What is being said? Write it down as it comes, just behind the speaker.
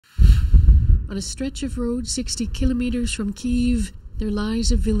On a stretch of road 60 kilometers from Kyiv, there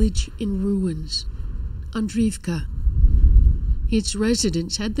lies a village in ruins. Andriivka. Its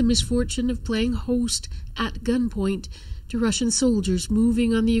residents had the misfortune of playing host at gunpoint to Russian soldiers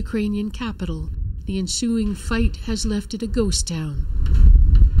moving on the Ukrainian capital. The ensuing fight has left it a ghost town.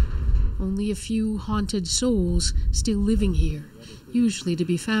 Only a few haunted souls still living here, usually to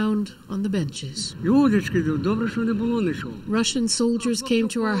be found on the benches. Russian soldiers came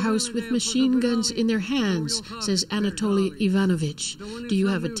to our house with machine guns in their hands, says Anatoly Ivanovich. Do you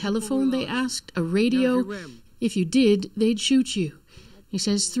have a telephone, they asked, a radio? If you did, they'd shoot you. He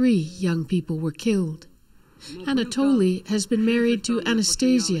says 3 young people were killed. Anatoly has been married to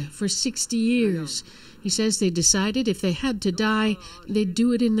Anastasia for 60 years. He says they decided if they had to die, they'd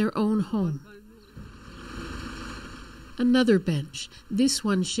do it in their own home. Another bench, this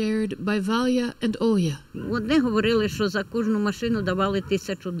one shared by Valya and Olya.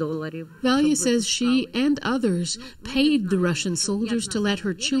 Valya says she and others paid the Russian soldiers to let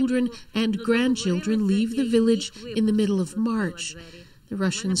her children and grandchildren leave the village in the middle of March. The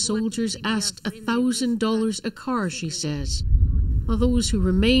Russian soldiers asked $1,000 a car, she says. While those who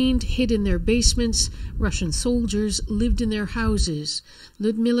remained hid in their basements, Russian soldiers lived in their houses.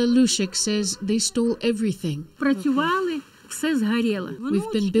 Ludmila Lushik says they stole everything. We've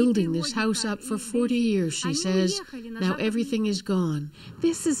been building this house up for 40 years, she says. Now everything is gone.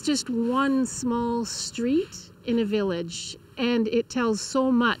 This is just one small street in a village, and it tells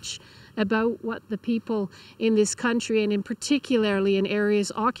so much about what the people in this country, and in particularly in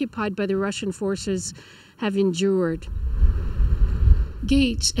areas occupied by the Russian forces, have endured.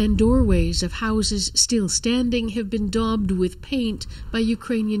 Gates and doorways of houses still standing have been daubed with paint by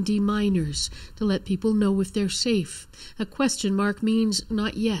Ukrainian deminers to let people know if they're safe. A question mark means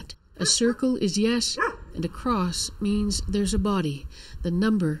not yet. A circle is yes, and a cross means there's a body, the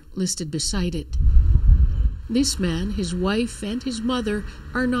number listed beside it. This man, his wife, and his mother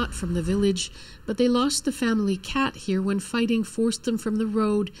are not from the village, but they lost the family cat here when fighting forced them from the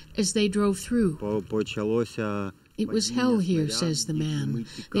road as they drove through. It was hell here, says the man.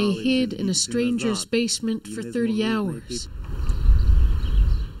 They hid in a stranger's basement for 30 hours.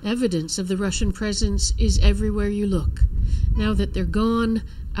 Evidence of the Russian presence is everywhere you look. Now that they're gone,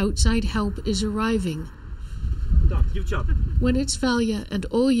 outside help is arriving. When it's Valya and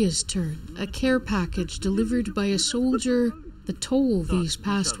Olya's turn, a care package delivered by a soldier, the toll these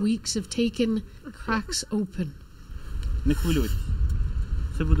past weeks have taken cracks open.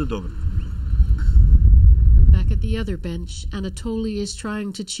 Back at the other bench, Anatoly is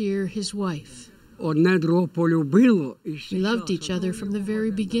trying to cheer his wife. We loved each other from the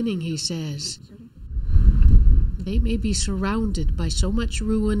very beginning, he says. They may be surrounded by so much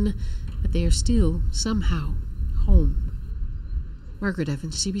ruin, but they are still, somehow, home. Margaret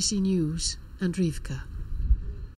Evans, CBC News, Andriivka.